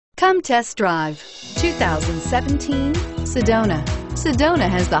Come test drive 2017 Sedona. Sedona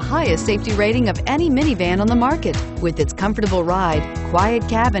has the highest safety rating of any minivan on the market. With its comfortable ride, quiet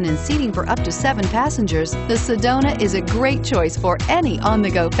cabin, and seating for up to 7 passengers, the Sedona is a great choice for any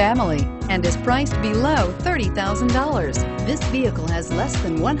on-the-go family and is priced below $30,000. This vehicle has less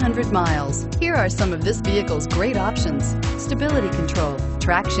than 100 miles. Here are some of this vehicle's great options: stability control,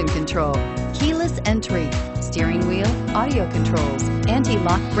 traction control, keyless entry, steering wheel audio controls,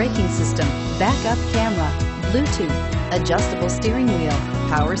 anti-lock braking system, backup camera, Bluetooth, adjustable steering wheel,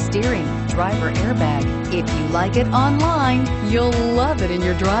 power steering, driver airbag. If you like it online, you'll love it in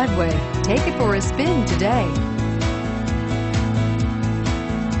your driveway. Take it for a spin today.